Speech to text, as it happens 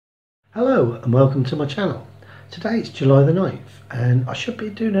Hello and welcome to my channel. Today it's July the 9th and I should be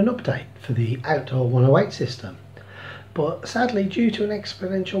doing an update for the outdoor 108 system, but sadly due to an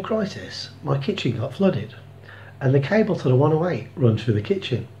exponential crisis my kitchen got flooded and the cable to the 108 runs through the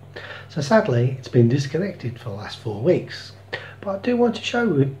kitchen, so sadly it's been disconnected for the last 4 weeks. But I do want to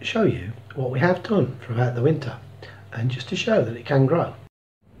show you what we have done throughout the winter, and just to show that it can grow.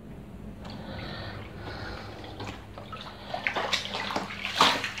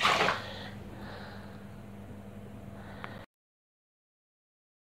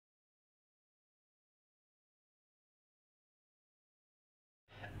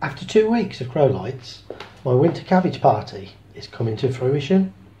 After 2 weeks of grow lights, my winter cabbage party is coming to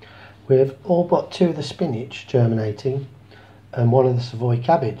fruition, with all but 2 of the spinach germinating and 1 of the Savoy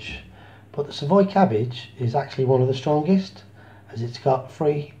cabbage. But the Savoy cabbage is actually one of the strongest, as it's got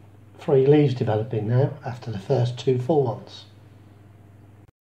three leaves developing now after the first 2 full ones.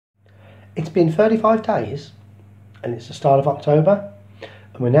 It's been 35 days and it's the start of October,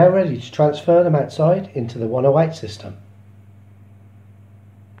 and we're now ready to transfer them outside into the 108 system.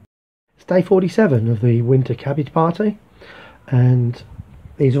 It's day 47 of the winter cabbage party, and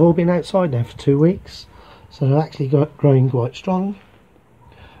these have all been outside now for 2 weeks, so they're actually growing quite strong.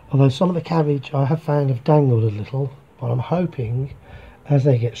 Although some of the cabbage I have found have dangled a little, but I'm hoping as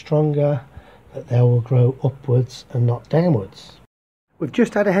they get stronger that they will grow upwards and not downwards. We've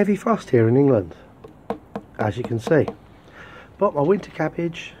just had a heavy frost here in England, as you can see, but my winter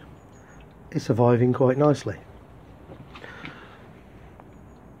cabbage is surviving quite nicely.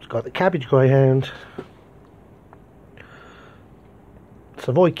 Got the cabbage greyhound,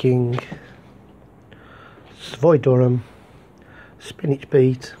 Savoy King, Savoy Durham, spinach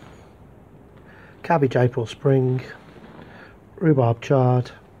beet, cabbage April Spring, rhubarb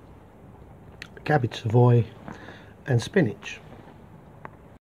chard, cabbage Savoy and spinach.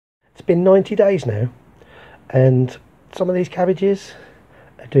 It's been 90 days now and some of these cabbages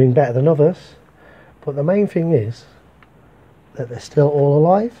are doing better than others, but the main thing is that they're still all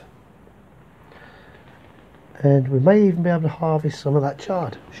alive, and we may even be able to harvest some of that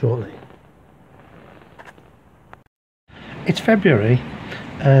chard shortly. It's February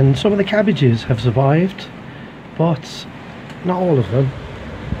and some of the cabbages have survived, but not all of them,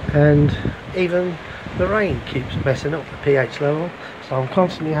 and even the rain keeps messing up the pH level, so I'm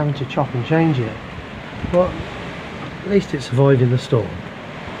constantly having to chop and change it, but at least it's surviving the storm.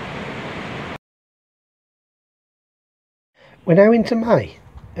 We're now into May,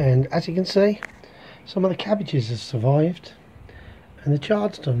 and as you can see, some of the cabbages have survived and the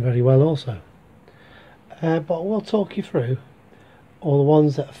chard's done very well also. But we'll talk you through all the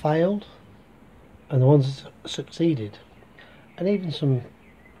ones that have failed and the ones that succeeded, and even some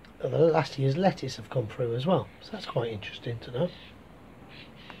of the last year's lettuce have come through as well, so that's quite interesting to know.